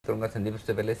करूंगा संदीप।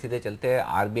 उससे पहले सीधे चलते हैं,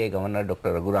 RBI governor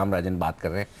doctor Raghuram Rajan बात कर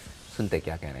रहे हैं, सुनते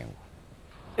क्या कह रहे हैं वो।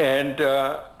 And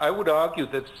I would argue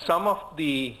that some of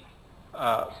the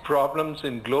problems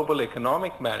in global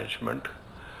economic management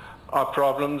are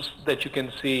problems that you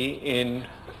can see in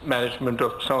management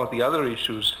of some of the other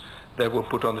issues that were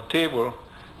put on the table,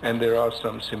 and there are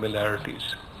some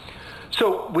similarities.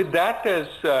 So with that as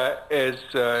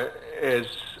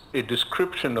a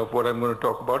description of what I'm going to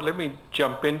talk about, let me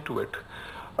jump into it.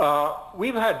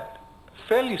 We've had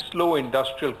fairly slow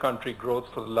industrial country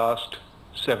growth for the last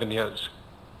 7 years,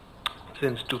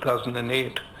 since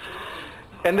 2008.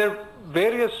 And there are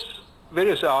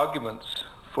various arguments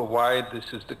for why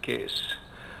this is the case.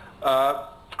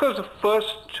 Of course, the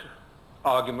first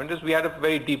argument is we had a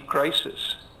very deep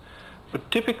crisis. But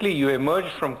typically you emerge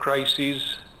from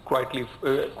crises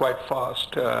quite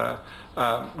fast.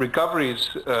 Recoveries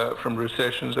from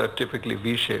recessions are typically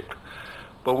V-shaped.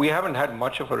 But we haven't had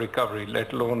much of a recovery,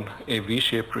 let alone a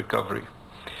V-shaped recovery.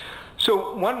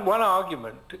 So one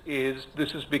argument is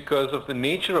this is because of the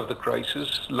nature of the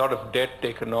crisis. A lot of debt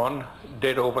taken on,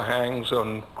 debt overhangs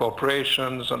on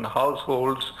corporations, on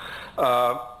households,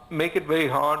 make it very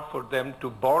hard for them to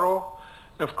borrow.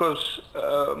 And of course,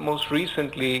 most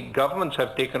recently, governments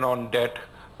have taken on debt,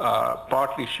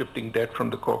 partly shifting debt from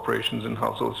the corporations and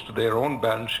households to their own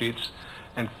balance sheets,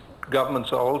 and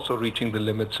governments are also reaching the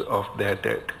limits of their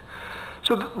debt.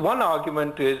 So one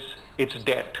argument is it's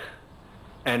debt,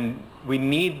 and we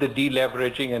need the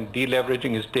deleveraging, and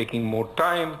deleveraging is taking more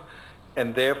time,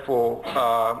 and therefore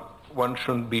one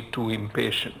shouldn't be too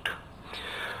impatient.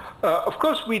 Of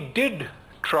course, we did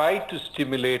try to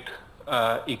stimulate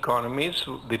economies.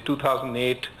 The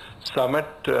 2008 summit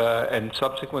and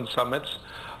subsequent summits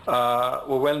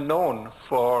were well known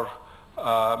for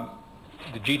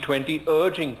the G20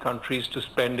 urging countries to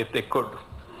spend if they could.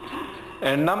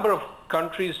 And a number of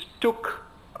countries took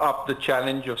up the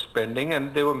challenge of spending,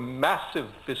 and there were massive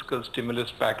fiscal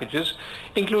stimulus packages,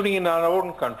 including in our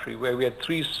own country, where we had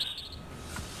three